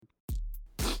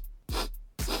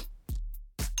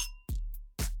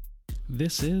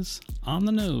This is On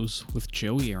the Nose with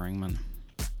Joey Eringman.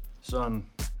 Son,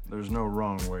 there's no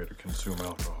wrong way to consume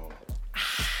alcohol.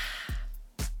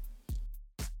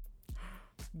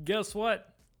 Guess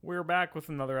what? We're back with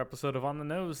another episode of On the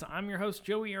Nose. I'm your host,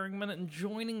 Joey Eringman, and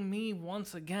joining me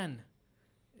once again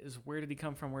is Where Did He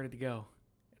Come From, Where Did He Go?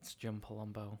 It's Jim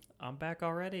Palumbo. I'm back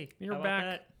already. You're How back.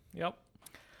 about that? Yep.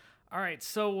 All right,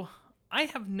 so I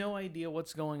have no idea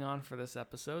what's going on for this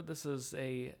episode. This is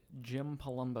a Jim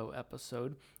Palumbo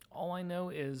episode. All I know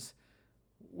is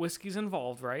whiskey's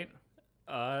involved, right?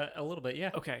 A little bit,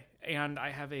 yeah. Okay, and I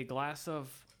have a glass of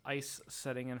ice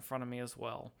sitting in front of me as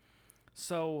well.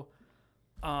 So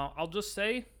I'll just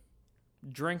say,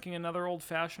 drinking another old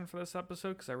fashioned for this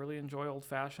episode because I really enjoy old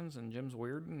fashions, and Jim's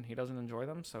weird and he doesn't enjoy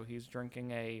them, so he's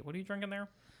drinking a. What are you drinking there?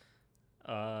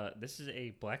 This is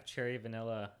a black cherry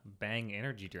vanilla Bang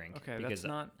energy drink. Okay, because, that's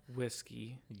not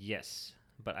whiskey. Yes,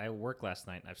 but I worked last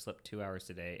night and I've slept 2 hours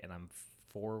today, and I'm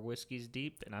 4 whiskeys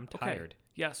deep, and I'm tired.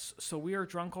 Yes, so we are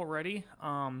drunk already.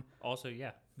 Also,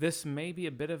 yeah. This may be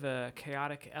a bit of a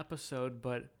chaotic episode,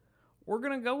 but we're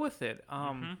gonna go with it.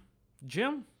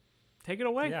 Jim, take it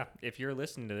away. Yeah, if you're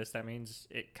listening to this, that means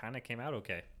it kind of came out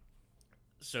okay.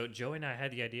 So Joey and I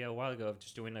had the idea a while ago of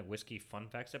just doing a whiskey fun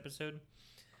facts episode.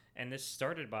 And this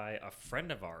started by a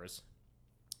friend of ours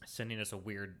sending us a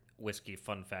weird whiskey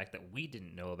fun fact that we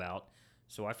didn't know about.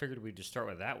 So I figured we'd just start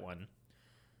with that one,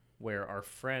 where our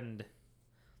friend,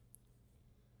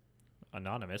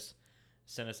 Anonymous,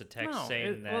 sent us a text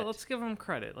saying that... Well, let's give him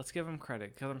credit.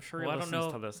 Because I'm sure he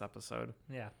listens to this episode.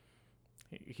 Yeah.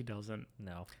 He doesn't.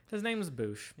 No. His name is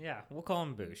Boosh. Yeah, we'll call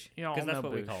him Boosh. You know, because that's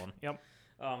what we Boosh. call him. Yep.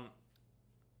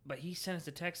 But he sent us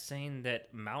a text saying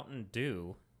that Mountain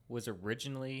Dew was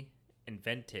originally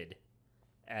invented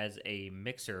as a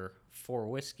mixer for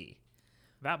whiskey.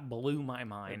 That blew my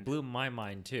mind. It blew my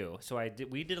mind too. So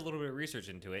we did a little bit of research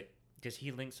into it because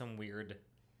he linked some weird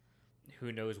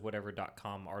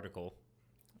who-knows-whatever.com article.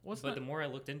 But the more I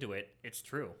looked into it, it's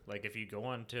true. Like if you go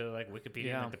on to like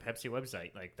Wikipedia, like the Pepsi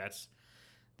website, like that's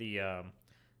the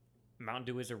Mountain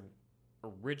Dew is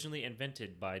originally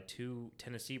invented by two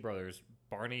Tennessee brothers,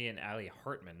 Barney and Allie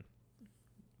Hartman,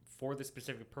 for the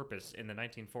specific purpose in the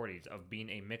 1940s of being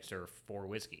a mixer for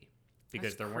whiskey,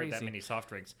 because there weren't that many soft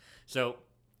drinks. So,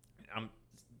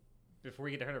 before we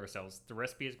get ahead of ourselves, the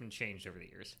recipe has been changed over the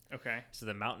years. Okay. So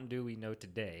the Mountain Dew we know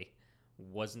today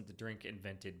wasn't the drink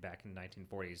invented back in the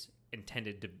 1940s,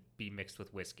 intended to be mixed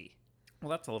with whiskey. Well,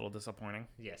 that's a little disappointing.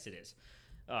 Yes, it is.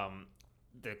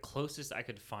 The closest I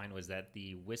could find was that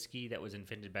the whiskey that was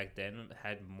invented back then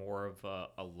had more of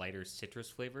a lighter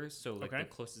citrus flavor. So, like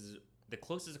the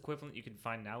closest equivalent you can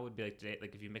find now would be like today.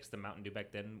 Like if you mix the Mountain Dew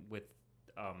back then with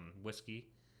whiskey,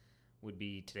 would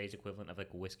be today's equivalent of like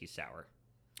a whiskey sour.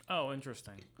 Oh,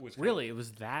 interesting. Really, it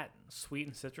was that sweet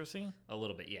and citrusy? A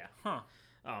little bit, yeah. Huh.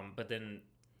 But then,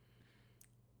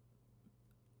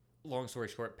 long story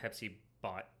short, Pepsi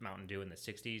bought Mountain Dew in the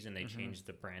 60s, and they changed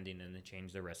the branding and they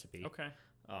changed the recipe. Okay.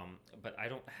 But I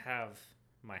don't have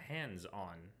my hands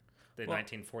on the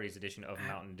 1940s edition of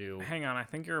Mountain Dew. Hang on, I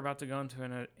think you're about to go into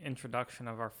an introduction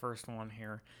of our first one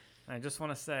here. And I just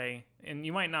want to say, and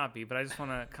you might not be, but I just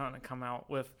want to kind of come out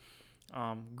with,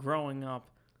 growing up,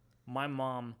 my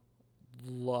mom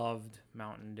loved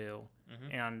Mountain Dew.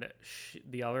 And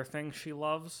the other thing she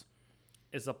loves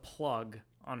is a plug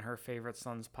on her favorite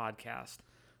son's podcast.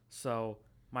 So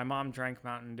my mom drank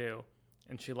Mountain Dew,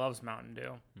 and she loves Mountain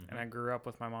Dew. And I grew up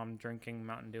with my mom drinking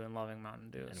Mountain Dew and loving Mountain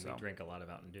Dew. And we drank a lot of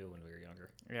Mountain Dew when we were younger.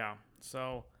 Yeah.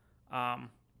 So,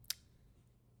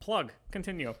 plug.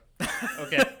 Continue.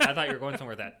 Okay, I thought you were going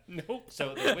somewhere with that. Nope.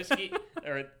 So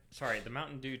the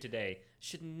Mountain Dew today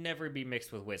should never be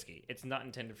mixed with whiskey. It's not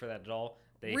intended for that at all.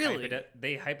 They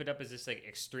hype it up as this like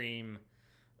extreme.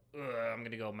 I'm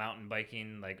gonna go mountain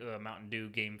biking, like Mountain Dew,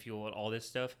 game fuel, and all this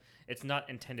stuff. It's not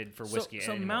intended for whiskey.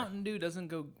 So anymore. Mountain Dew doesn't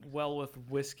go well with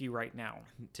whiskey right now.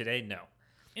 Today, no.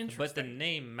 Interesting. But the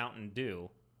name Mountain Dew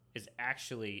is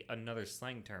actually another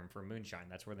slang term for moonshine.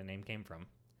 That's where the name came from.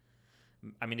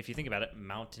 I mean, if you think about it,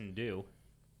 Mountain Dew,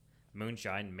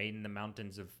 moonshine made in the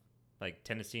mountains of like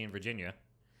Tennessee and Virginia.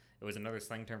 It was another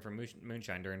slang term for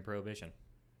moonshine during Prohibition.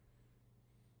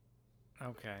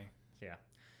 Okay.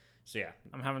 So yeah,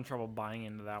 I'm having trouble buying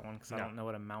into that one because I don't know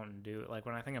what a Mountain Dew. Like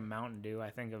when I think of Mountain Dew, I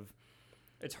think of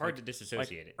it's hard to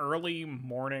disassociate it. Early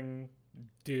morning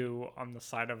dew on the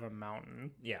side of a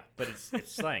mountain. Yeah, but it's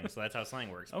slang, so that's how slang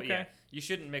works. But yeah, you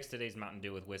shouldn't mix today's Mountain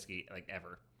Dew with whiskey like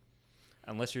ever.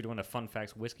 Unless you're doing a Fun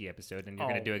Facts whiskey episode, and you're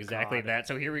going to do exactly that.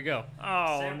 So here we go.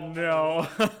 Oh, Sample no.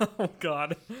 Oh,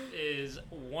 God. Is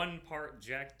 1 part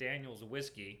Jack Daniel's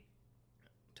whiskey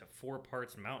to 4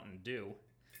 parts Mountain Dew.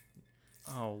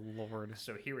 Oh Lord.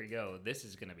 So here we go. This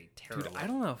is gonna be terrible. Dude, I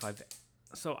don't know if I've.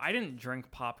 So I didn't drink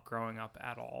pop growing up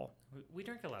at all. We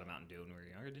drank a lot of Mountain Dew when we were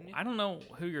younger, didn't you? I don't know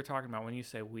who you're talking about when you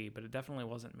say we, but it definitely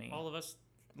wasn't me. All of us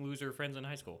loser friends in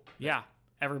high school. Yeah,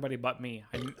 everybody but me.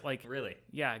 I like. Really?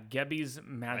 Yeah, Gebby's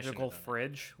magical done that.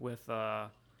 fridge with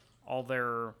all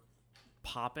their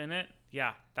pop in it.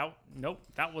 Yeah,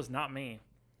 that was not me.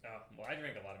 Oh, well, I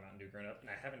drank a lot of Mountain Dew growing up, and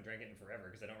I haven't drank it in forever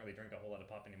because I don't really drink a whole lot of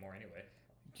pop anymore anyway.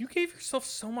 You gave yourself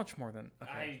so much more than.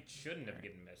 Okay. I shouldn't have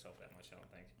given myself that much, I don't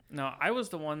think. No, I was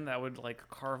the one that would like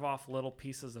carve off little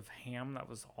pieces of ham that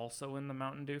was also in the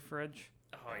Mountain Dew fridge.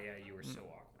 Oh, yeah, you were so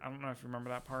awkward. I don't know if you remember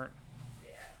that part.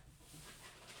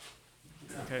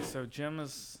 Yeah. Okay, so Jim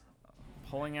is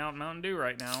pulling out Mountain Dew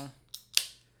right now.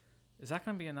 Is that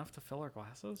going to be enough to fill our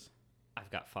glasses?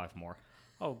 I've got 5 more.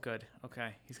 Oh, good.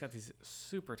 Okay. He's got these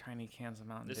super tiny cans of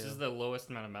Mountain Dew. This is the lowest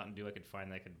amount of Mountain Dew I could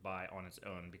find that I could buy on its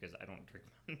own because I don't drink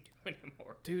Mountain Dew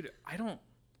anymore. Dude, I don't...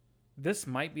 This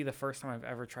might be the first time I've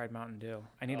ever tried Mountain Dew.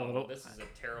 I need a little... This is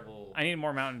a terrible... I need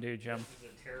more Mountain Dew, Jim. This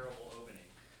is a terrible opening.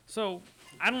 So,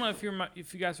 I don't know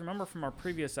if you guys remember from our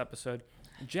previous episode,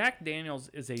 Jack Daniel's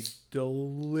is a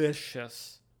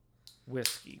delicious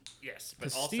whiskey. Yes, but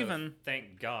 'Cause also, Steven-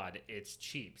 thank God, it's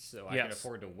cheap, so I Yes. can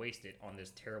afford to waste it on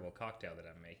this terrible cocktail that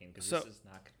I'm making because So- this is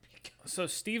not going to be good. So,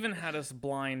 Steven had us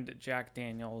blind Jack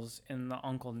Daniel's in the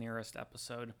Uncle Nearest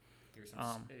episode. Here's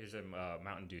a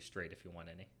Mountain Dew straight if you want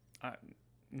any.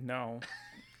 No,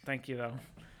 thank you though.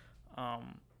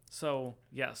 So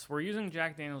yes, we're using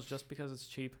Jack Daniel's just because it's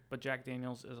cheap, but Jack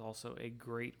Daniel's is also a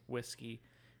great whiskey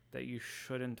that you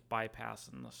shouldn't bypass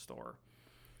in the store.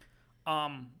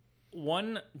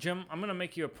 Jim, I'm gonna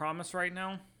make you a promise right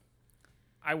now.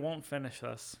 I won't finish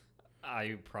this.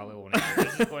 I probably won't.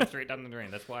 This is going straight down the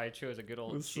drain. That's why I chose a good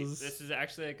old. This This is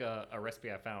actually like a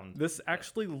recipe I found. This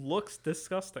actually looks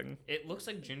disgusting. It looks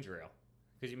like ginger ale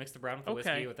because you mix the brown with the Okay.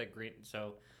 whiskey with that green.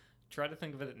 So try to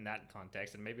think of it in that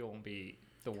context, and maybe it won't be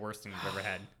the worst thing you've ever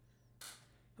had.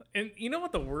 And you know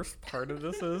what the worst part of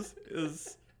this is?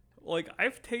 Is like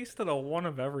I've tasted a one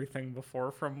of everything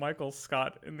before from Michael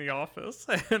Scott in The Office,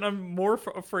 and I'm more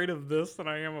afraid of this than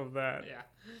I am of that. Yeah,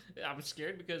 I'm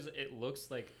scared because it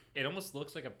almost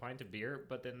looks like a pint of beer,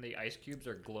 but then the ice cubes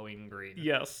are glowing green.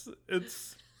 Yes,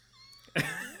 it's.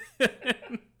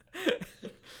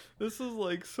 This is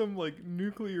like some like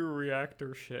nuclear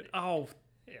reactor shit. Oh,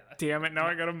 Yeah. damn it! Now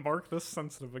I gotta mark this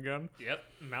sensitive again. Yep.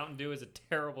 Mountain Dew is a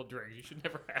terrible drink. You should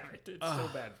never have it. It's so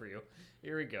bad for you.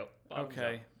 Here we go. Bottoms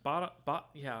Okay,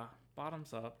 up.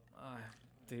 bottoms up.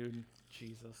 Dude,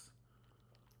 Jesus.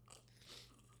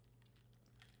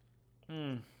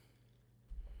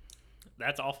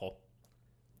 That's awful.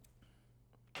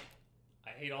 I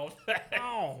hate all of that.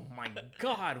 Oh my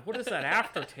God! What is that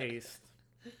aftertaste?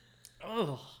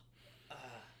 Ugh.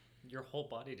 Your whole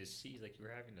body just sees like you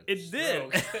were having a It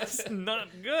did. stroke. It's not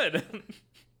good.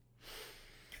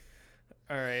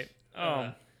 All right.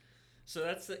 So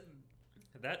that's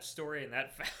that story and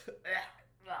that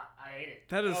I hate it.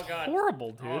 That is Oh, God.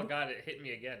 horrible, dude. Oh God, it hit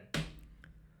me again.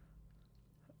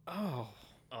 Oh.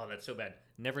 Oh, that's so bad.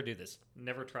 Never do this.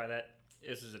 Never try that.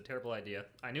 This is a terrible idea.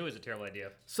 I knew it was a terrible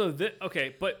idea. So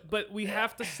okay, but we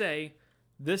have to say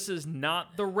this is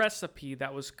not the recipe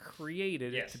that was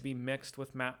created Yes. to be mixed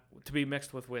with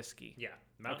whiskey. Yeah,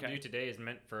 Mountain Okay. Dew today is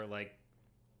meant for like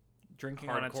Drinking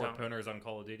on its hardcore own. poners on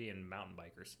Call of Duty and mountain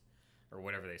bikers, or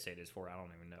whatever they say it is for. I don't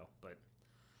even know, but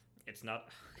it's not.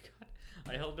 God,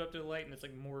 I held it up to the light and it's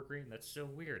like more green. That's so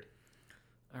weird.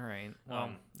 All right.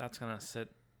 Well, that's gonna sit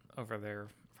over there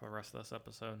for the rest of this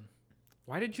episode.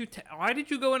 Why did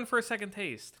you go in for a second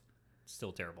taste?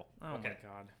 Still terrible. Oh Okay. my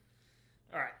God.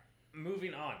 All right,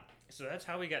 moving on. So that's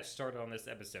how we got started on this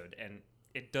episode, and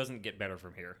it doesn't get better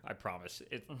from here. I promise.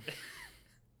 It.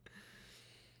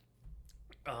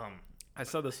 I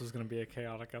said this was gonna be a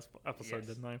chaotic episode, Yes.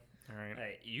 didn't I? All right.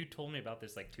 Hey, you told me about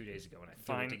this like 2 days ago, and I threw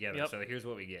Fine. it together. Yep. So here's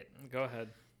what we get. Go ahead.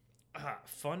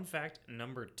 Fun fact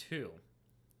number 2.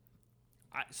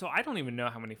 So I don't even know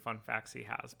how many fun facts he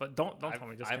has, but don't tell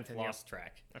me. Just I've continue. lost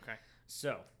track. Okay.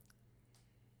 So,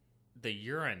 the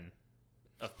urine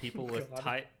of people with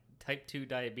God. type 2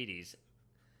 diabetes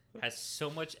has so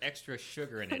much extra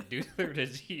sugar in it due to their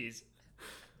disease.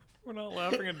 We're not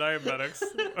laughing at diabetics.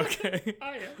 Okay.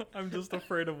 I am. I'm just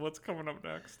afraid of what's coming up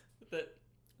next. That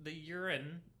the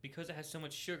urine, because it has so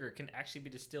much sugar, can actually be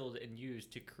distilled and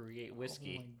used to create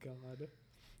whiskey. Oh my God.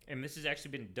 And this has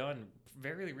actually been done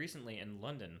very recently in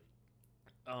London.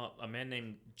 A man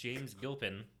named James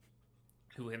Gilpin,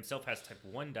 who himself has type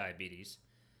 1 diabetes,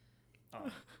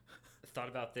 thought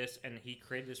about this, and he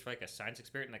created this for like a science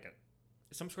experiment, like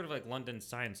some sort of like London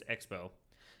Science Expo.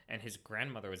 and his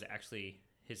grandmother was actually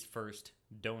his first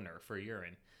donor for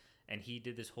urine, and he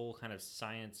did this whole kind of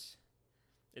science.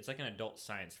 It's like an adult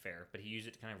science fair, but he used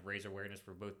it to kind of raise awareness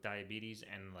for both diabetes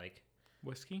and like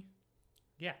whiskey.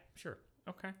 Yeah, sure.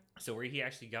 Okay. So where he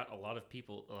actually got a lot of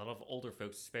people, a lot of older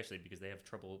folks, especially because they have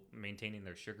trouble maintaining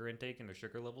their sugar intake and their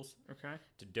sugar levels. Okay.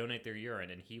 To donate their urine,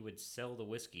 and he would sell the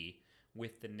whiskey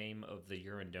with the name of the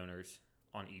urine donors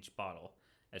on each bottle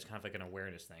as kind of like an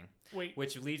awareness thing. Wait.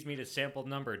 Which leads me to sample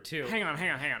number 2. Hang on.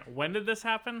 When did this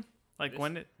happen? Like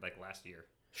when did? Like last year.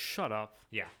 Shut up.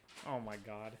 Yeah. Oh my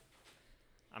god.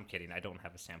 I'm kidding. I don't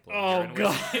have a sample. Oh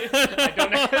god. I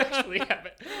don't actually have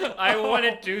it. I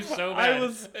wanted to so bad.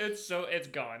 It's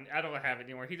gone. I don't have it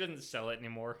anymore. He doesn't sell it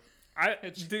anymore.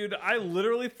 Dude, I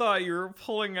literally thought you were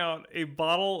pulling out a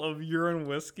bottle of urine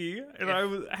whiskey,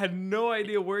 and had no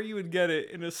idea where you would get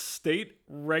it in a state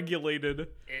regulated.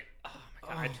 Oh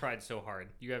my god, I tried so hard.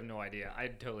 You have no idea. I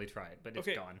totally tried, but it's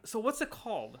gone. So what's it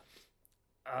called?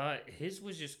 His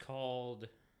was just called.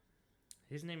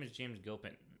 His name is James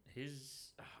Gilpin.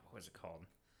 What was it called?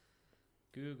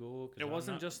 Google. It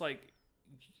wasn't just like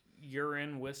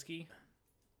urine whiskey,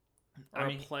 or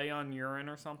a play on urine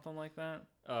or something like that.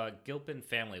 Gilpin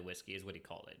Family Whiskey is what he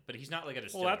called it, but he's not like a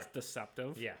distiller. Well, that's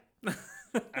deceptive. Yeah.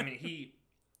 I mean, he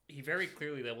very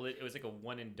clearly labeled it. It was like a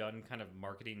one and done kind of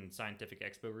marketing and scientific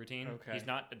expo routine. Okay. He's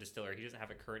not a distiller. He doesn't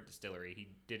have a current distillery. He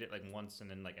did it like once and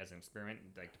then like as an experiment,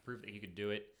 like to prove that he could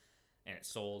do it, and it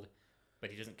sold. But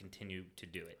he doesn't continue to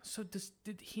do it. So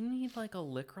did he need like a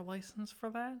liquor license for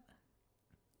that?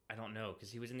 I don't know, because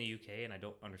he was in the UK and I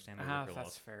don't understand the liquor laws.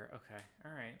 That's fair. Okay.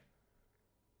 All right.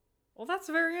 Well, that's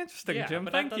very interesting, Jim.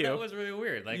 But Thank I thought you. That was really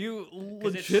weird. Like, you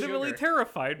legitimately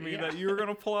terrified me that you were going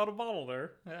to pull out a bottle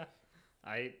there. Yeah.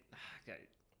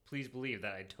 Please believe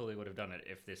that I totally would have done it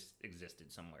if this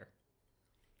existed somewhere.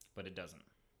 But it doesn't.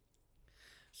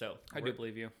 So I do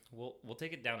believe you. We'll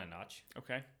take it down a notch.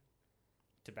 Okay.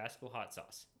 Tabasco hot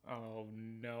sauce. Oh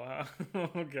no.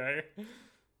 Okay.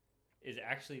 Is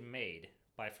actually made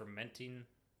by fermenting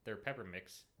their pepper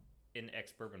mix in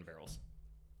ex-bourbon barrels.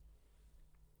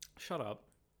 Shut up.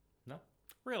 No.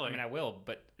 Really? I mean, I will,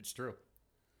 but it's true.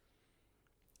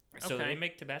 So they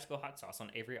make Tabasco hot sauce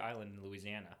on Avery Island in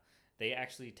Louisiana. They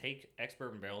actually take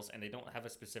ex-bourbon barrels, and they don't have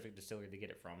a specific distillery to get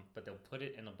it from, but they'll put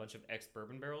it in a bunch of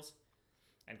ex-bourbon barrels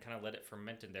and kind of let it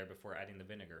ferment in there before adding the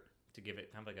vinegar to give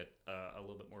it kind of like a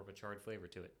little bit more of a charred flavor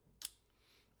to it.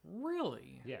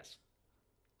 Really? Yes.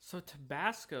 So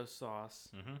Tabasco sauce.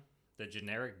 Mm-hmm. The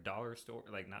generic dollar store,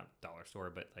 like not dollar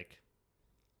store, but like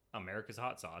America's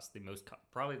hot sauce,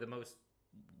 probably the most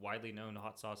widely known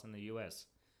hot sauce in the U.S.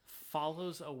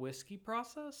 Follows a whiskey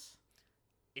process?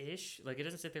 Ish. Like it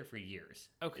doesn't sit there for years.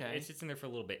 Okay. It sits in there for a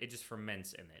little bit. It just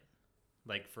ferments in it.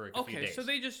 Like for a few days. Okay, so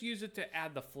they just use it to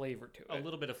add the flavor to it. A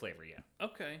little bit of flavor, yeah.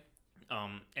 Okay.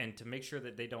 And to make sure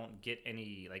that they don't get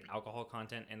any like alcohol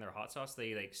content in their hot sauce,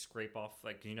 they like scrape off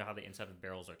like you know how the inside of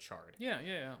barrels are charred.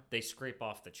 Yeah. They scrape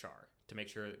off the char to make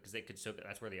sure because they could soak.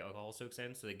 That's where the alcohol soaks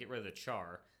in. So they get rid of the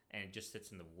char and it just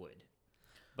sits in the wood.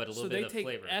 But a little bit of flavor.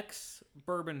 So they take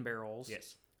ex-bourbon barrels.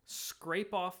 Yes.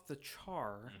 Scrape off the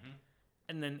char,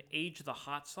 and then age the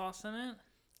hot sauce in it.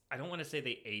 I don't want to say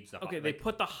they age the. Okay, they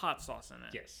put the hot sauce in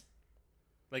it. Yes.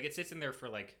 Like it sits in there for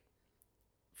like.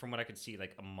 From what I could see,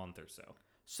 like a month or so.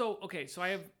 So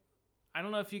I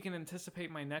don't know if you can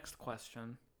anticipate my next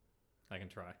question. I can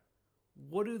try.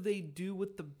 What do they do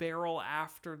with the barrel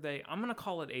after I'm going to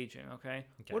call it aging, okay?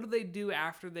 What do they do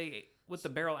with the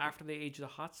barrel after they age the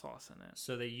hot sauce in it?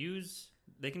 So they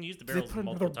can use the barrels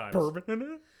multiple times. Bourbon in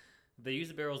it? They use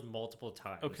the barrels multiple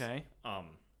times. Okay.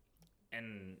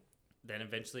 And then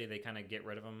eventually they kind of get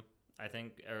rid of them, I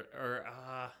think,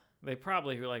 They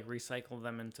probably like recycle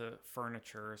them into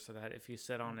furniture so that if you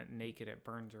sit on it naked, it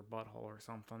burns your butthole or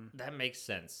something. That makes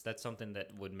sense. That's something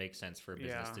that would make sense for a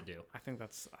business to do. I think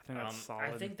that's solid.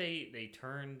 I think they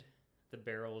turned the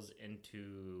barrels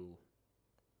into.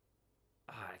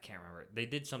 I can't remember. They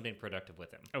did something productive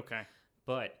with them. Okay.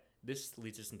 But this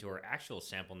leads us into our actual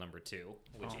sample number 2,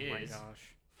 which is. Oh my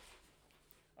gosh.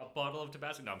 A bottle of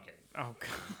Tabasco. No, I'm kidding. Oh,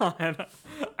 God.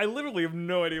 I literally have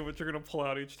no idea what you're going to pull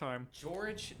out each time.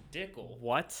 George Dickel.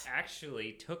 What?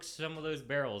 Actually took some of those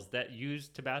barrels that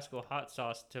used Tabasco hot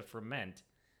sauce to ferment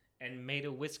and made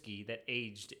a whiskey that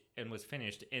aged and was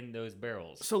finished in those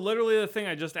barrels. So literally the thing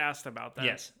I just asked about then.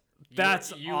 Yes.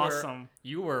 That's awesome.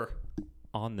 You were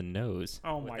on the nose.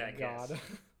 Oh, my God.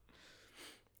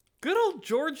 Good old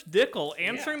George Dickel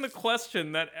answering the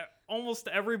question that almost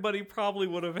everybody probably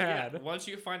would have had. Yeah, once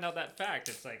you find out that fact,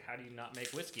 it's like, how do you not make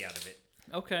whiskey out of it?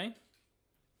 Okay.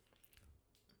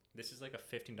 This is like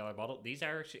a $15 bottle. These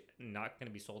are actually not going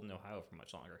to be sold in Ohio for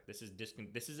much longer. This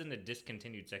is in the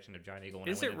discontinued section of Giant Eagle.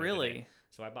 Is it really?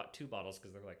 So I bought 2 bottles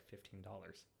because they're like $15.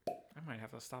 I might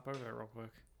have to stop over there real quick.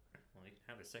 Well, you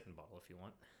can have a second bottle if you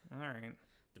want, All right.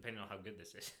 depending on how good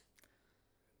this is.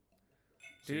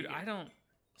 Dude, I don't.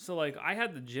 So like, I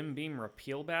had the Jim Beam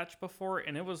repeal batch before,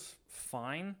 and it was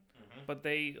fine, but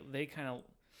they kind of.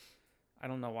 I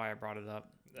don't know why I brought it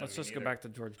up. Let's just go back to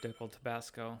George Dickel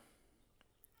Tabasco.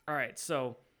 All right,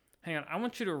 so hang on. I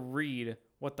want you to read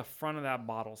what the front of that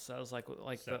bottle says, like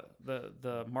So-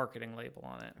 the marketing label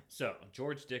on it. So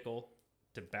George Dickel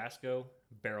Tabasco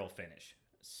barrel finish,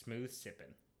 smooth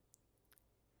sipping.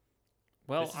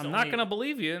 Well, This is I'm not only- gonna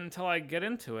believe you until I get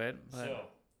into it. But So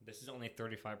this is only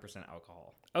 35%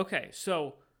 alcohol. okay,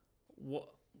 so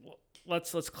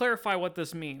let's clarify what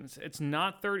this means. It's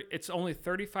not 30. It's only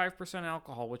 35%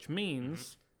 alcohol, which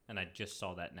means And I just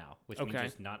saw that now, which Okay.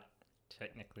 means it's not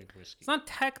technically whiskey. it's not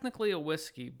technically a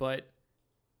whiskey, but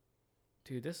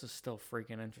dude, this is still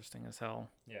freaking interesting as hell.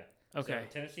 Yeah. Okay.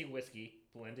 So, Tennessee whiskey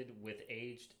blended with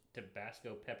aged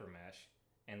Tabasco pepper mash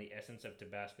and the essence of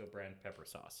Tabasco brand pepper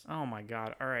sauce. Oh my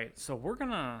god! All right, so we're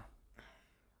gonna.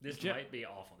 This Ja- might be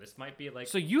awful. This might be like.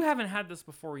 So you haven't had this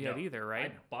before yet No, either,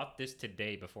 right? I bought this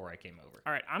today before I came over.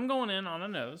 All right, I'm going in on a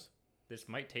nose. This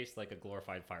might taste like a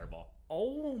glorified Fireball.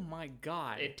 Oh my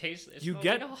god! It tastes. It You smells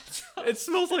get- like hot sauce. It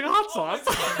smells like hot sauce.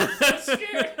 I'm so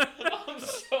scared. I'm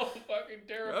so fucking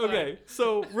terrified. Okay,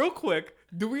 so real quick,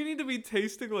 do we need to be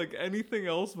tasting like anything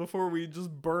else before we just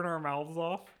burn our mouths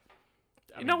off?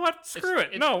 You know what? Screw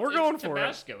it. No, we're going for it.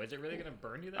 Tabasco. Is it really gonna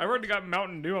burn you? That I already got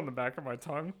Mountain Dew on the back of my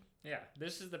tongue. Yeah,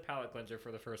 this is the palate cleanser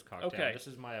for the first cocktail. Okay. This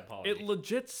is my apology. It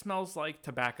legit smells like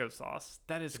tobacco sauce.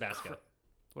 That is Tabasco.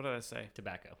 What did I say?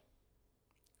 Tobacco.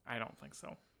 I don't think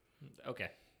so. Okay.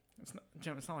 It's not,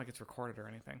 Jim. It's not like it's recorded or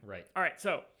anything. Right. All right,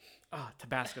 so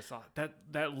Tabasco sauce.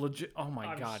 That legit. Oh my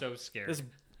I'm god. so scared. This-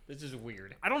 This is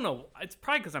weird. I don't know. It's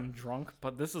probably because I'm drunk,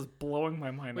 but this is blowing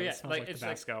my mind. But That yeah, it smells like it's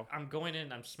Tabasco. like I'm going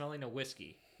in. I'm smelling a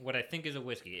whiskey. What I think is a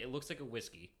whiskey. It looks like a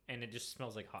whiskey, and it just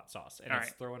smells like hot sauce, and All it's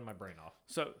right. throwing my brain off.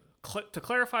 So to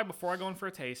clarify, before I go in for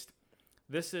a taste,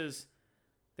 this is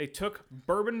they took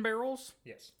bourbon barrels,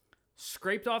 Yes.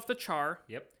 scraped off the char,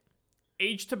 Yep.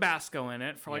 aged Tabasco in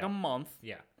it for like Yeah. a month,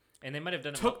 Yeah. And they might have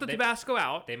done it. took the they, Tabasco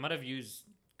out. They might have used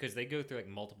because they go through like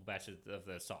multiple batches of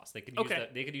the sauce. They could use Okay.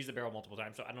 they could use the barrel multiple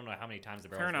times. So I don't know how many times the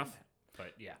barrel. Fair enough.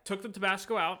 But yeah. Took the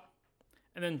Tabasco out,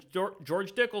 and then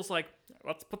George Dickel's like,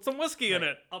 let's put some whiskey in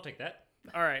Right. it. I'll take that.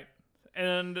 All right,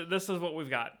 and this is what we've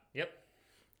got. Yep.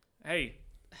 Hey,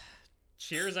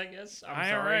 Cheers, I guess. I'm all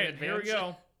sorry. right, in here we advance.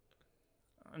 go.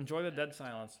 Enjoy the dead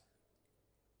silence.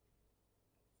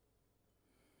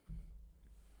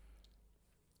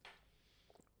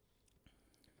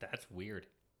 That's weird.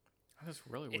 That's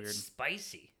really weird. It's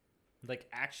spicy, like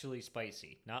actually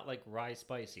spicy, not like rye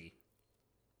spicy.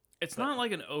 It's not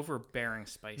like an overbearing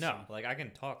spicy. No, like I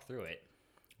can talk through it,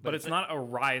 but it's not a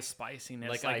rye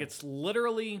spiciness. Like It's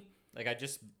literally like I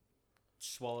just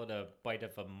swallowed a bite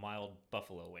of a mild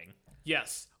buffalo wing.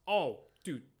 yes. Oh,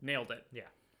 dude, nailed it. Yeah,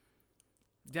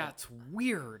 That's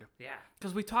weird yeah,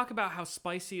 because we talk about how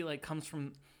spicy like comes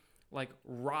from like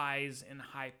ryes and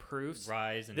high proofs.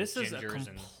 Ryes and This is a gingers and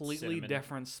completely cinnamon.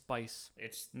 different spice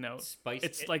It's note. spicy.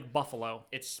 It's like buffalo.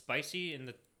 it's spicy in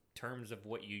the terms of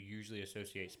what you usually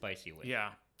associate spicy with. Yeah,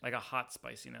 like a hot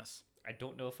spiciness. I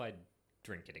don't know if I'd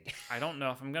drink it again. I don't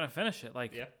know if I'm gonna finish it.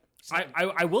 Like, Yeah.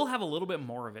 I will have a little bit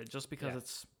more of it just because Yeah.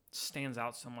 it stands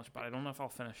out so much, but I don't know if I'll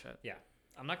finish it. Yeah,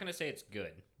 I'm not gonna say it's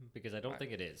good because I don't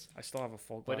think it is, I still have a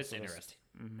full glass but it's of this interesting.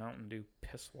 Mountain Dew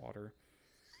piss water.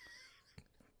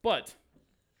 But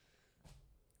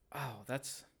oh,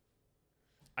 that's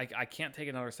I can't take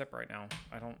another sip right now.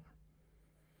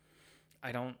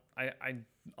 I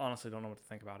honestly don't know what to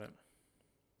think about it.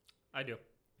 I do.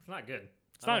 It's not good.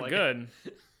 It's not good.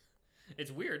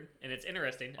 It's weird and it's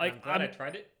interesting. And Like, I'm glad I I'm-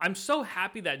 tried it. I'm so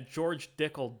happy that George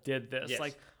Dickel did this. Yes.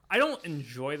 Like, I don't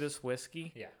enjoy this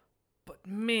whiskey, Yeah. but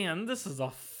man, this is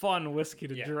a fun whiskey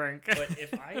to Yeah. drink. But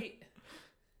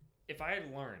if I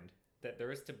had learned that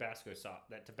there is Tabasco sauce,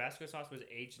 that Tabasco sauce was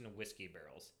aged in whiskey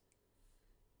barrels,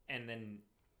 and then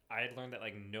I had learned that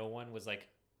like no one was like,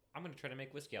 I'm gonna try to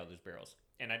make whiskey out of those barrels,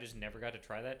 and I just never got to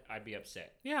try that, I'd be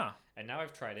upset. yeah, And now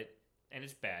I've tried it, and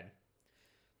it's bad.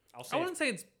 I'll I say wouldn't say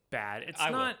it's bad. It's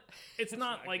I will. not. It's not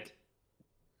not like good.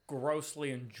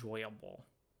 grossly enjoyable.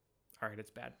 All right,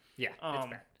 it's bad. yeah, it's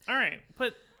bad. All right,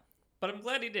 but But I'm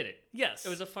glad he did it. yes, It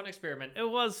was a fun experiment. it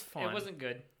was fun. It wasn't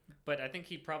good, but I think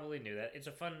he probably knew that. It's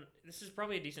a fun. This is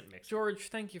probably a decent mix. George,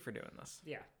 thank you for doing this.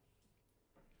 Yeah.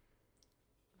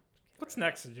 What's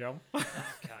next, Joe? God,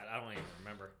 I don't even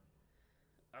remember.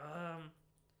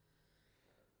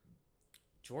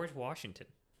 George Washington.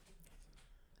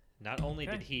 Not only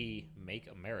did he make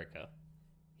America,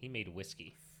 he made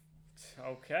whiskey.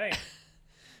 Okay.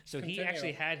 So he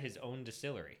actually had his own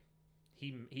distillery.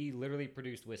 He literally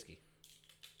produced whiskey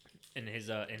in his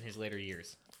later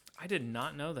years. I did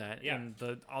not know that. Yeah. And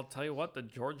I'll tell you what, the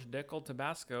George Dickel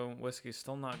Tabasco whiskey is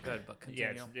still not good, but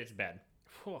continue. Yeah, it's bad.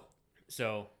 Whew.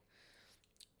 So,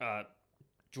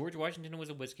 George Washington was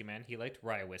a whiskey man. He liked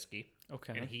rye whiskey.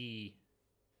 Okay. And he,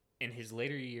 in his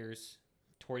later years,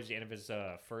 towards the end of his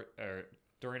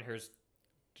during his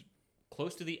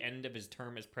close to the end of his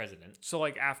term as president. So,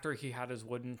 like, after he had his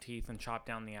wooden teeth and chopped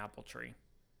down the apple tree.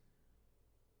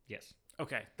 Yes.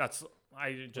 Okay, that's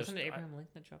Wasn't it Abraham Lincoln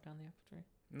that chopped down the apple tree?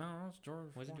 No, it was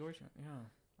George. Was it George? Yeah,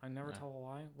 I never No. tell a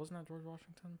lie. Wasn't that George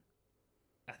Washington?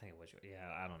 I think it was. Yeah,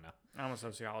 I don't know. I'm a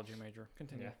sociology major.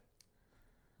 Continue. Yeah.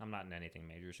 I'm not in anything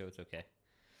major, so it's okay.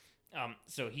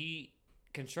 So he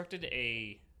constructed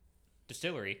a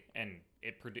distillery, and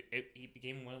it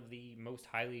became one of the most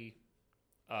highly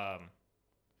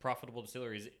profitable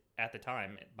distilleries at the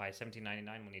time by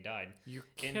 1799 when he died. You're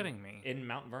kidding me. In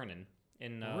Mount Vernon,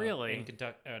 in Really? in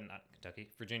Kentucky, not Kentucky,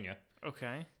 Virginia.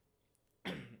 Okay.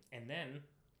 And then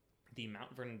the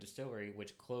Mount Vernon distillery,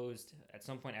 which closed at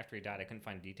some point after he died, I couldn't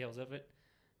find details of it,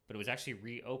 but it was actually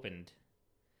reopened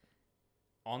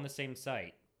on the same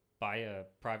site by a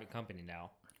private company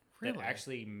now Really? that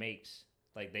actually makes,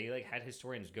 like, they had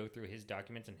historians go through his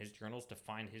documents and his journals to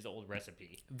find his old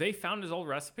recipe. They found his old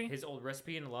recipe? His old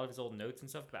recipe and a lot of his old notes and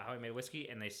stuff about how he made whiskey,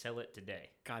 and they sell it today.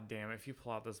 God damn, if you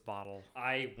pull out this bottle.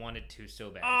 I wanted to so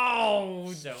bad.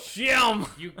 Oh, So- Jim!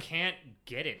 You can't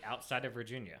get it outside of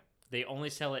Virginia. They only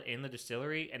sell it in the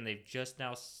distillery, and they've just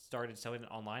now started selling it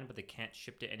online, but they can't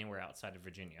ship it anywhere outside of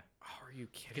Virginia. Oh, are you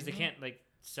kidding Because they me? can't, like,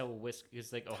 sell whiskey.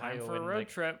 Because, like, Ohio Time for a and, road like,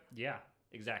 trip. Yeah,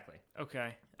 exactly.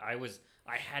 Okay.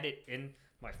 I had it in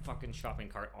my fucking shopping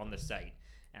cart on the site,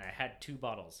 and I had 2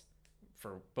 bottles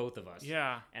for both of us.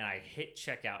 Yeah. And I hit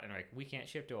checkout, and like, we can't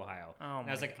ship to Ohio. Oh, and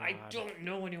I was my like, I God. don't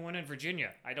know anyone in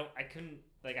Virginia. I couldn't,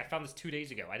 like, I found this 2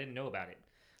 days ago. I didn't know about it.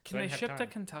 Can So I they didn't have ship to time.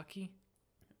 Kentucky?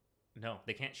 No,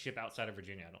 they can't ship outside of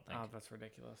Virginia, I don't think. Oh, that's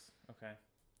ridiculous. Okay.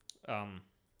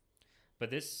 But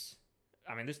this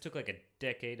took like a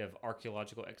decade of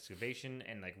archaeological excavation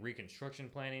and like reconstruction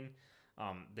planning.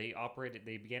 They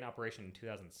began operation in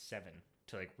 2007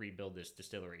 to like rebuild this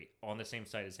distillery on the same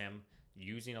site as him,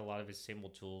 using a lot of his same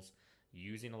old tools,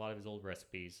 using a lot of his old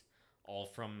recipes, all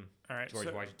from All right. George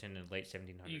so Washington in the late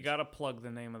 1700s. you got to plug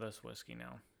the name of this whiskey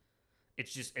now.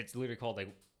 It's literally called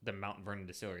like the Mount Vernon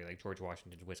Distillery, like George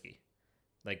Washington's whiskey.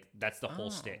 Like that's the whole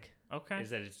stick. Okay.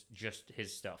 Is that it's just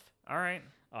his stuff. All right.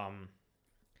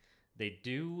 They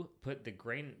do put the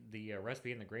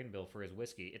recipe in the grain bill for his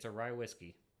whiskey. It's a rye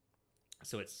whiskey,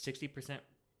 so it's 60%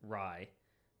 rye,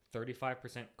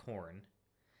 35% corn,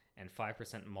 and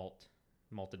 5%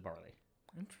 malted barley.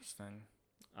 Interesting.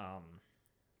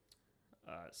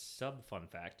 Sub fun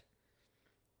fact: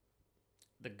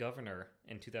 the governor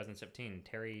in 2017,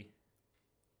 Terry,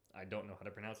 I don't know how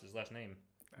to pronounce his last name,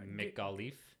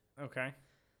 McAuliffe, Okay.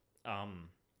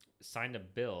 signed a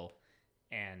bill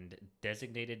and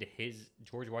designated his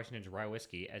George Washington's rye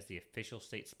whiskey as the official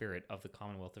state spirit of the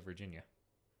Commonwealth of Virginia,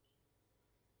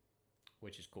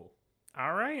 which is cool.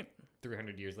 All right.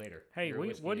 300 years later. Hey, your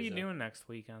whiskey what are you is, doing next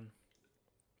weekend?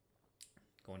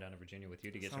 Going down to Virginia with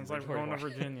you to get Sounds some like we're George going to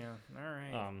Washington. Virginia.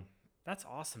 All right. That's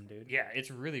awesome, dude. Yeah, it's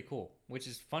really cool, which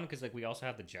is fun because like we also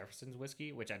have the Jefferson's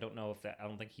whiskey, which I don't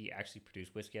think he actually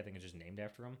produced whiskey. I think it's just named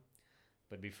after him.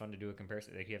 But it'd be fun to do a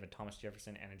comparison. Like you have a Thomas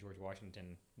Jefferson and a George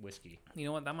Washington whiskey. You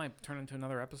know what? That might turn into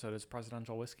another episode as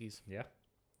presidential whiskeys. Yeah,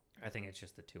 I think it's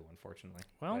just the 2, unfortunately.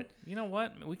 Well, But, you know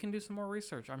what? We can do some more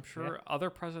research. I'm sure other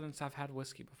presidents have had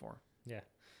whiskey before. yeah.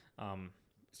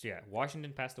 So yeah,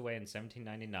 Washington passed away in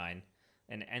 1799,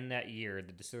 and in that year,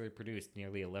 the distillery produced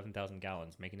nearly 11,000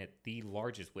 gallons, making it the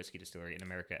largest whiskey distillery in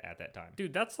America at that time.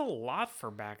 Dude, that's a lot for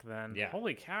back then. Yeah.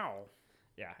 Holy cow.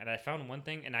 Yeah, and I found one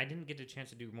thing, and I didn't get a chance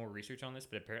to do more research on this,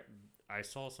 but apparently I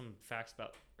saw some facts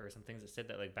about, or some things that said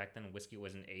that like back then whiskey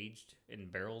wasn't aged in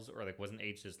barrels or like wasn't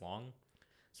aged as long.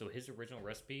 So his original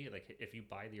recipe, like if you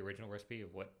buy the original recipe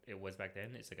of what it was back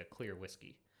then, it's like a clear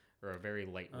whiskey or a very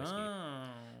light whiskey. Oh.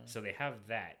 So they have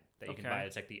that you can Okay. buy.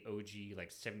 It's like the OG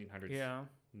like 1700s Yeah.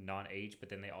 non-aged, but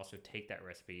then they also take that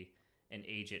recipe and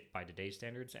age it by today's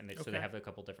standards, and so they Okay. have a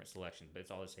couple different selections, but it's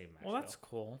all the same mash Well, that's bill.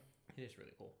 cool. It is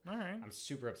really cool. All right. I'm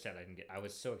super upset I didn't get. I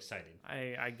was so excited,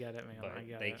 I get it, man. but I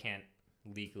get they it. can't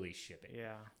legally ship it.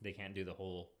 Yeah. They can't do the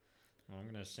whole. "Well, I'm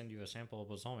gonna send you a sample of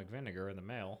balsamic vinegar in the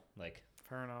mail, like.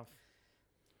 Fair enough.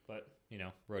 But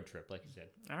road trip, like you said.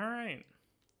 All right.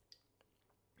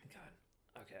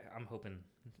 God. Okay, I'm hoping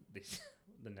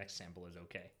the next sample is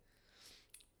okay.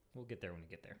 We'll get there when we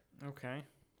get there. Okay.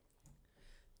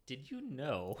 Did you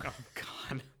know Oh,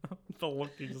 God. The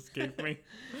look you just gave me.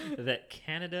 that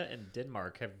Canada and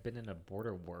Denmark have been in a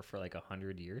border war for like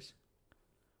 100 years?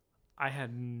 I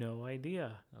had no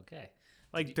idea. Okay.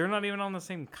 Like, they're not even on the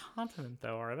same continent,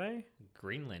 though, are they?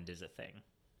 Greenland is a thing.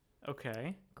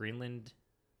 Okay. Greenland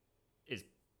is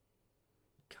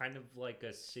kind of like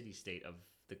a city-state of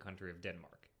the country of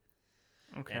Denmark.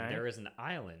 Okay. And there is an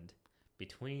island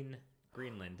between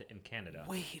Greenland and Canada.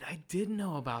 Wait, I did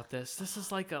know about this. This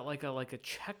is like a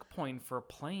checkpoint for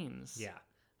planes. Yeah.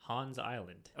 Hans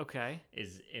Island Okay.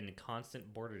 is in a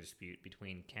constant border dispute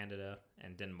between Canada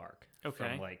and Denmark. Okay.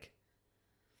 From like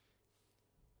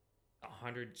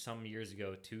 100 some years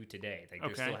ago to today. Like they're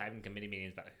Okay. still having committee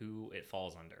meetings about who it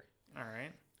falls under. All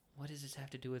right. What does this have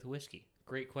to do with whiskey?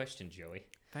 Great question, Joey.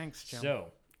 Thanks, Jim.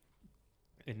 So,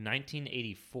 in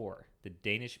 1984, the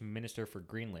Danish minister for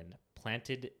Greenland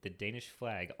planted the Danish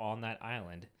flag on that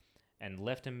island and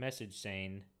left a message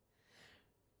saying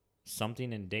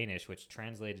something in Danish, which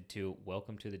translated to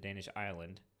 "Welcome to the Danish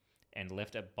island," and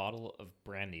left a bottle of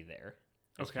brandy there.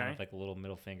 It's kind Okay. of like a little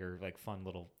middle finger, like fun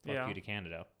little fuck Yeah. you to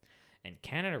Canada. And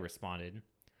Canada responded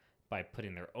by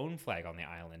putting their own flag on the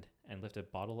island and left a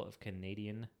bottle of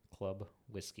Canadian Club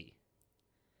whiskey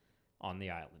on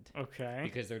the island. Okay.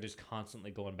 Because they're just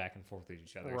constantly going back and forth with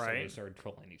each other. So they Right. started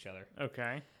trolling each other.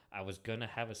 Okay. I was going to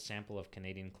have a sample of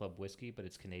Canadian Club whiskey, but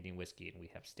it's Canadian whiskey and we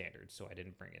have standards, so I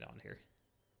didn't bring it on here.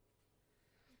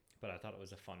 But I thought it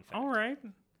was a fun fact. All right.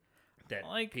 That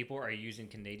Like- people are using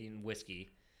Canadian whiskey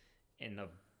in a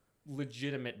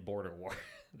legitimate border war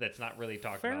that's not really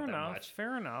talked Fair about enough. that much.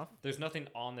 Fair enough. There's nothing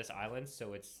on this island,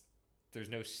 so there's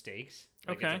no stakes.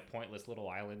 Like Okay. It's a pointless little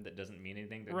island that doesn't mean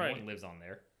anything. That Right. No one lives on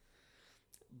there.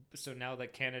 So now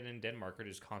that Canada and Denmark are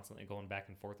just constantly going back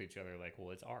and forth with each other, like,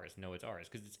 well, it's ours. No, it's ours.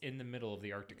 Because it's in the middle of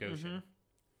the Arctic Ocean.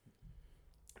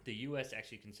 The U.S.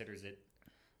 actually considers it,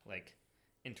 like,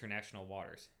 international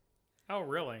waters. Oh,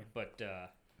 really? But,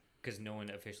 because no one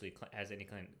officially has any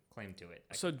claim to it.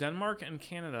 So Denmark and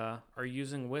Canada are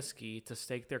using whiskey to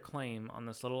stake their claim on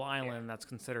this little island that's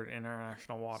considered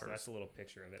international So waters. that's a little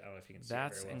picture of it. I don't know if you can see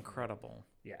That's it very well. incredible.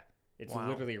 Yeah. It's Wow.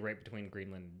 literally right between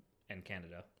Greenland and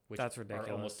Canada, which That's are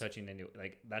ridiculous. almost touching into,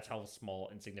 like, that's how small,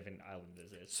 insignificant island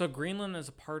this is. So Greenland is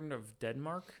a part of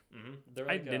Denmark? Mm-hmm.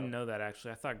 I didn't know that,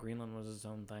 actually. I thought Greenland was its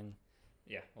own thing.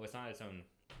 Yeah, well, it's not its own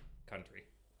country.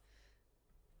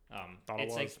 Thought it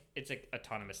was. It's like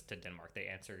autonomous to Denmark. They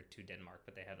answer to Denmark,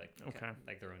 but they have Okay.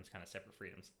 like their own kind of separate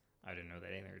freedoms. I didn't know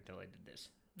that either until I did this.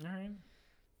 All right.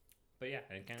 But yeah,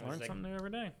 and Canada Learn was like something new every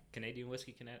day. Canadian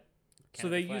whiskey So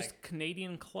they used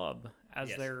Canadian Club as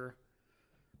Yes. their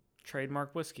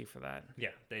trademark whiskey for that. Yeah,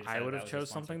 they I decided would that have was their chose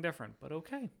sponsor. something different, but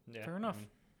okay. Yeah, Fair enough.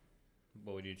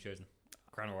 What would you have chosen?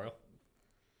 Crown Royal.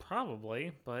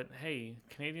 Probably, but hey,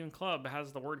 Canadian Club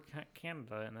has the word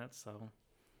Canada in it, so.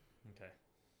 Okay.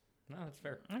 No, that's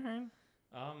fair. All right.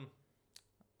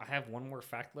 I have one more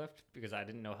fact left because I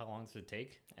didn't know how long this would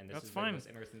take, and this That's is fine. the most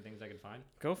interesting things I could find.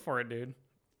 Go for it, dude.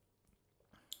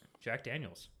 Jack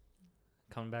Daniels,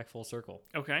 coming back full circle.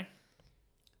 Okay.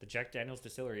 The Jack Daniels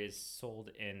distillery is sold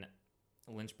in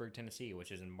Lynchburg, Tennessee,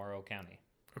 which is in Morrow County.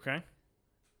 Okay.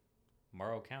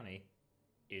 Morrow County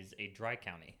is a dry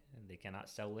county, and they cannot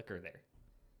sell liquor there.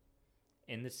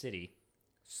 In the city,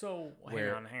 So,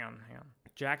 Where- hang on.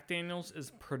 Jack Daniels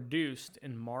is produced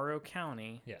in Morrow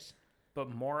County, yes, but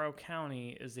Morrow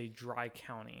County is a dry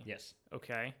county. yes,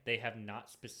 Okay. they have not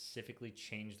specifically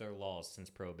changed their laws since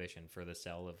Prohibition for the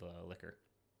sale of liquor.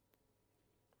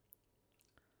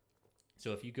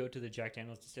 So if you go to the Jack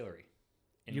Daniels distillery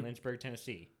in You- Lynchburg,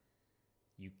 Tennessee,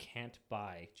 you can't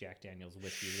buy Jack Daniels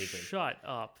whiskey legally. Shut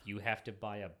up. You have to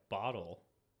buy a bottle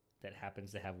that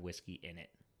happens to have whiskey in it,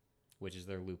 which is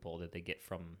their loophole that they get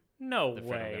from No the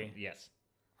federal way. government. Yes.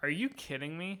 Are you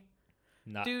kidding me?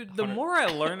 Not Dude, the 100 more I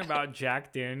learn about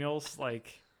Jack Daniels,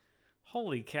 like,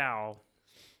 holy cow.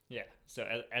 Yeah. So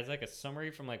as like a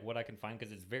summary from like what I can find,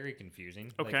 because it's very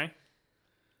confusing. Like, Okay.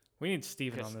 We need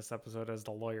Steven 'cause- on this episode as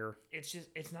the lawyer.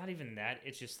 it's not even that.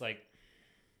 It's just like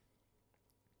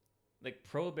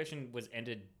Prohibition was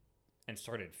ended and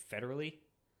started federally,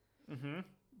 Mm-hmm.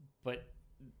 but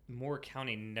Moore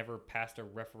County never passed a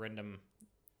referendum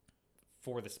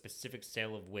for the specific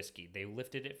sale of whiskey. They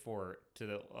lifted it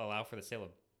allow for the sale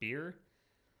of beer,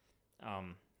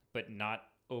 but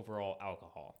not overall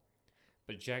alcohol.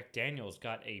 But Jack Daniels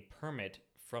got a permit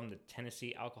from the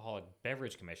Tennessee Alcoholic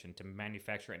Beverage Commission to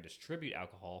manufacture and distribute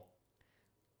alcohol,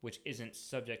 which isn't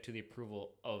subject to the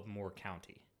approval of Moore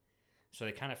County. So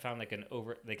they kind of found like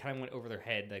they kind of went over their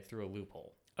head like through a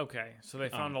loophole. Okay, so they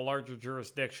found a larger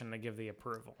jurisdiction to give the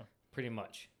approval. Pretty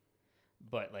much.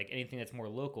 But like anything that's more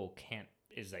local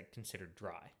is like considered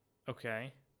dry.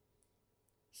 Okay.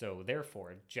 So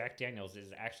therefore, Jack Daniels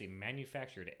is actually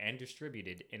manufactured and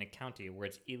distributed in a county where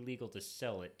it's illegal to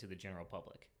sell it to the general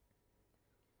public.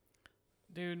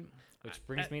 Dude. Which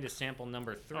brings me to sample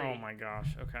number 3. Oh my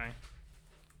gosh, okay.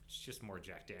 It's just more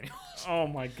Jack Daniels. Oh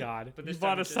my god. But You this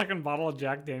bought time a it's just- second bottle of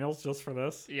Jack Daniels just for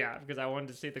this? Yeah, because I wanted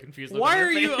to see the confused look Why on your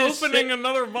are you face. opening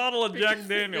another bottle of Jack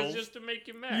Daniels? It's just to make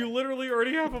you mad. You literally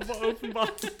already have an open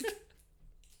bottle.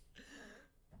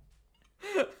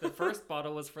 The first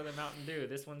bottle was for the Mountain Dew.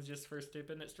 This one's just for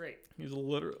stupid it straight. He's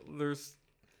literally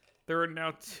there are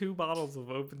now 2 bottles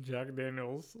of open Jack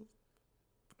Daniels.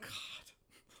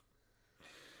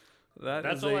 God.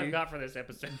 That's all I've got for this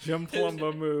episode. Jim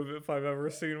Palumbo move if I've ever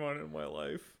seen one in my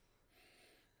life.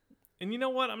 And you know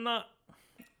what?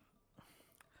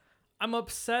 I'm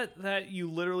upset that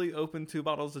you literally opened 2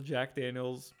 bottles of Jack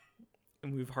Daniels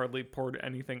and we've hardly poured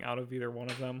anything out of either one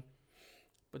of them.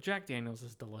 But Jack Daniels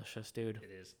is delicious, dude.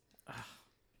 It is.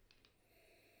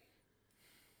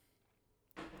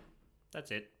 That's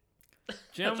it.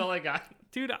 Jim, That's all I got.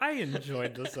 dude, I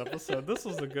enjoyed this episode. This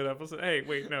was a good episode. Hey,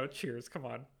 wait, no, cheers. Come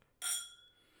on.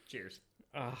 Cheers.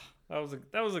 That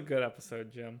was a good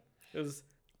episode, Jim. It was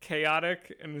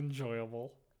chaotic and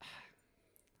enjoyable.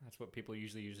 That's what people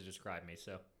usually use to describe me,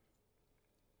 so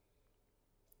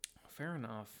Fair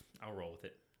enough. I'll roll with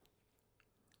it.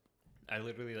 I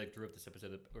literally drew up this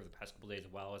episode over the past couple days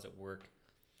while I was at work,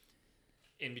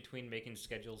 in between making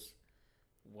schedules,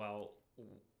 while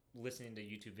listening to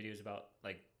YouTube videos about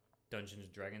Dungeons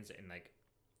and Dragons and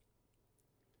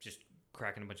just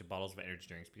cracking a bunch of bottles of energy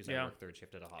drinks because I work third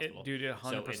shift at a hospital. Dude, it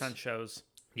 100% shows.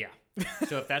 Yeah.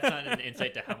 So if that's not an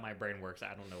insight to how my brain works,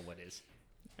 I don't know what is.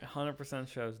 100%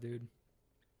 shows, dude.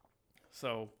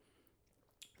 So,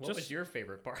 what was your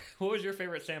favorite part? What was your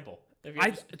favorite sample?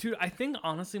 Dude, I think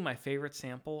honestly my favorite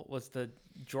sample was the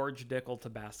George Dickel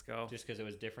Tabasco. Just because it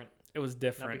was different? It was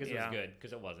different. Not because it was good,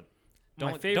 because it wasn't.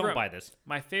 Don't buy this.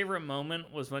 My favorite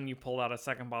moment was when you pulled out a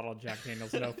second bottle of Jack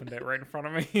Daniels and opened it right in front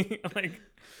of me.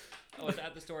 I was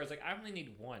at the store. I was like, I only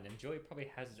need one, and Joey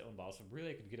probably has his own bottle, so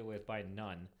really I could get away with buying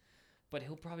none. But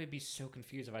he'll probably be so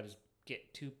confused if I just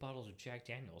get 2 bottles of Jack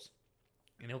Daniels,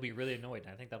 and he'll be really annoyed.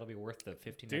 And I think that'll be worth the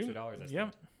 $15 extra I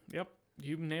spent. Yep.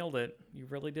 You nailed it. You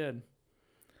really did.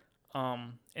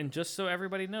 And just so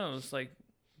everybody knows,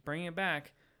 bringing it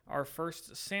back, our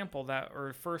first sample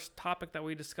first topic that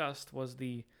we discussed was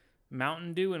the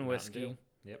Mountain Dew and whiskey. Mountain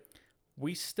Dew. Yep.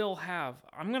 We still have,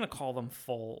 I'm going to call them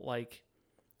full,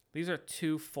 these are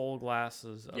 2 full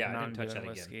glasses of Mountain Dew and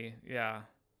whiskey. Again. Yeah.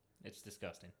 It's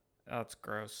disgusting. That's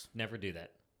gross. Never do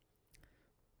that.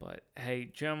 But hey,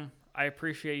 Jim, I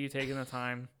appreciate you taking the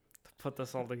time to put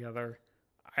this all together.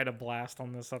 I had a blast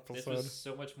on this episode. This was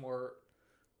so much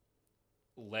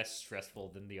less stressful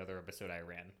than the other episode I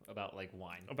ran about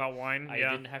wine. About wine? I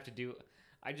didn't have to do.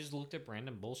 I just looked at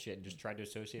random bullshit and just tried to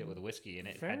associate it with whiskey, and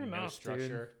it had no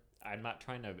structure. Dude. I'm not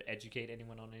trying to educate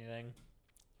anyone on anything.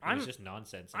 It was just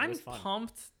nonsense. I'm it was fun.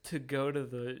 Pumped to go to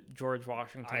the George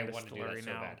Washington Distillery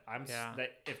now. I want to do that so bad.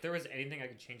 If there was anything I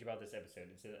could change about this episode,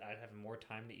 it's that I'd have more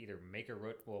time to either make a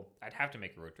road. Well, I'd have to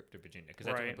make a road trip to Virginia because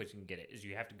that's the only place you can get it. Is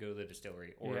you have to go to the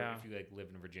distillery, or if you live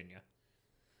in Virginia,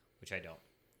 which I don't.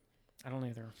 I don't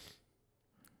either.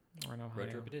 Or no road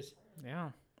trip it is.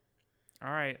 Yeah.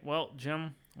 All right. Well,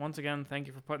 Jim, once again, thank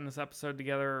you for putting this episode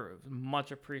together.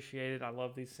 Much appreciated. I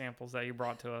love these samples that you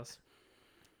brought to us.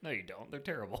 No, you don't. They're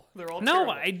terrible. They're all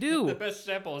terrible. I do. The best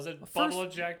sample is a bottle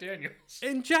of Jack Daniels.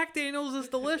 And Jack Daniels is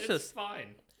delicious. It's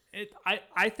fine.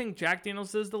 I think Jack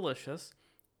Daniels is delicious.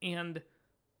 And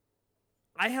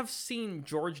I have seen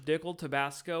George Dickel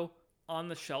Tabasco on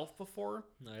the shelf before.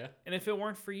 Oh, yeah? And if it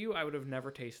weren't for you, I would have never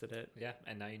tasted it. Yeah,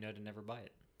 and now you know to never buy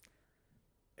it.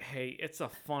 Hey, it's a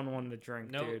fun one to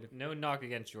drink, dude. No knock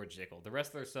against George Dickel. The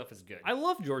rest of their stuff is good. I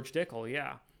love George Dickel,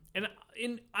 yeah.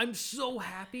 And I'm so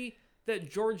happy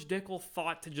that George Dickel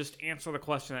thought to just answer the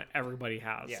question that everybody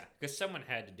has. Yeah, because someone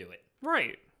had to do it.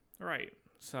 Right.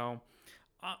 So,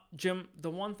 Jim,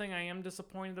 the one thing I am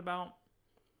disappointed about,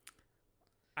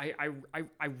 I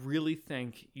really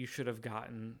think you should have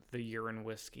gotten the urine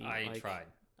whiskey.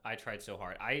 I tried so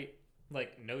hard.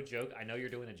 No joke. I know you're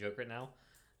doing a joke right now.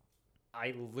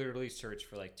 I literally searched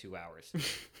for 2 hours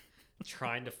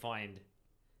trying to find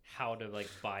how to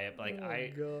buy it.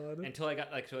 God. Until I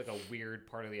got to a weird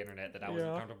part of the internet that I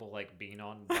wasn't comfortable being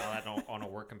on while on a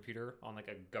work computer on a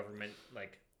government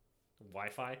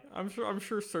Wi-Fi. I'm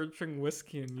sure searching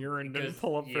whiskey and urine didn't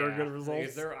pull up very good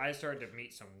results. Because I started to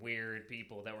meet some weird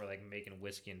people that were like making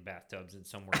whiskey in bathtubs in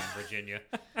somewhere in Virginia.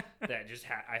 That just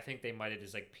I think they might have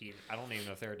just like peed. I don't even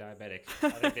know if they're diabetic. I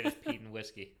think they just peed in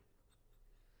whiskey.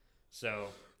 So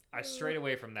I strayed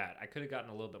away from that. I could have gotten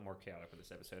a little bit more chaotic with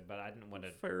this episode, but I didn't want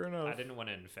to. Fair enough. I didn't want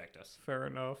to infect us. Fair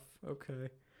enough. Okay.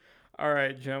 All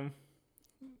right, Jim.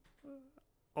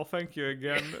 I'll thank you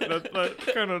again. that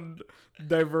kind of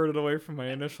diverted away from my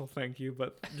initial thank you,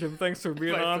 but Jim, thanks for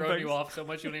being on. Throwing you off so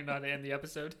much you don't even know how to end the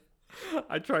episode.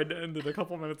 I tried to end it a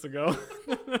couple minutes ago.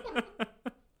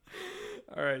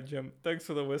 All right, Jim. Thanks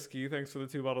for the whiskey. Thanks for the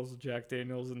 2 bottles of Jack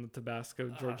Daniels and the Tabasco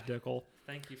George Dickel.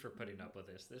 Thank you for putting up with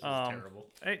this. This is terrible.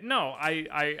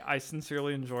 I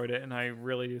sincerely enjoyed it, and I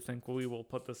really do think we will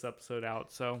put this episode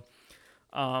out. So,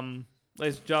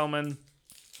 ladies and gentlemen,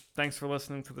 thanks for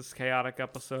listening to this chaotic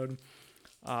episode.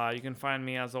 You can find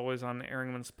me, as always, on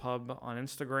Erringman's Pub on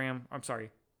Instagram. I'm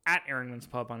sorry, at Erringman's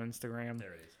Pub on Instagram.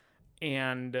 There it is.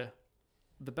 And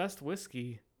the best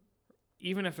whiskey,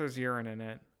 even if there's urine in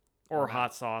it, or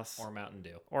hot sauce. Or Mountain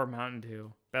Dew. Or Mountain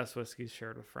Dew. Best whiskeys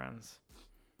shared with friends.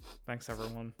 Thanks,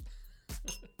 everyone.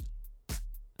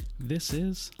 This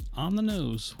is On the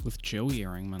Nose with Joey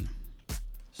Erringman.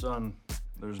 Son,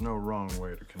 there's no wrong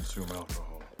way to consume alcohol.